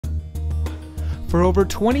For over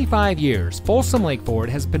 25 years, Folsom Lake Ford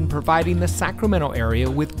has been providing the Sacramento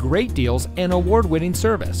area with great deals and award-winning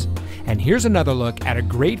service. And here's another look at a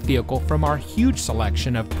great vehicle from our huge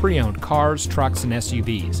selection of pre-owned cars, trucks, and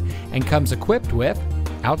SUVs, and comes equipped with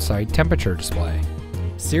outside temperature display,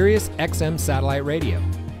 Sirius XM satellite radio,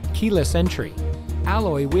 keyless entry,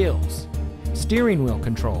 alloy wheels, steering wheel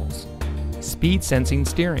controls, speed sensing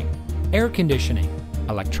steering, air conditioning,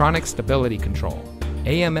 electronic stability control,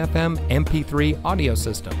 AM/FM MP3 audio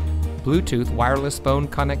system, Bluetooth wireless phone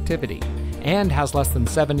connectivity, and has less than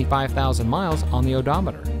 75,000 miles on the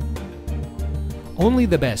odometer. Only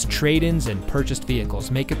the best trade-ins and purchased vehicles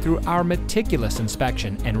make it through our meticulous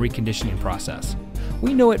inspection and reconditioning process.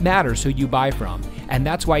 We know it matters who you buy from, and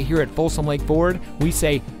that's why here at Folsom Lake Ford, we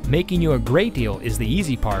say making you a great deal is the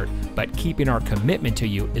easy part, but keeping our commitment to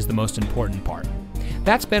you is the most important part.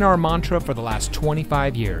 That's been our mantra for the last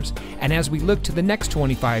 25 years, and as we look to the next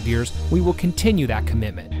 25 years, we will continue that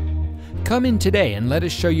commitment. Come in today and let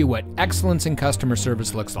us show you what excellence in customer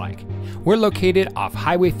service looks like. We're located off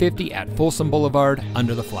Highway 50 at Folsom Boulevard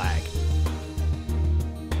under the flag.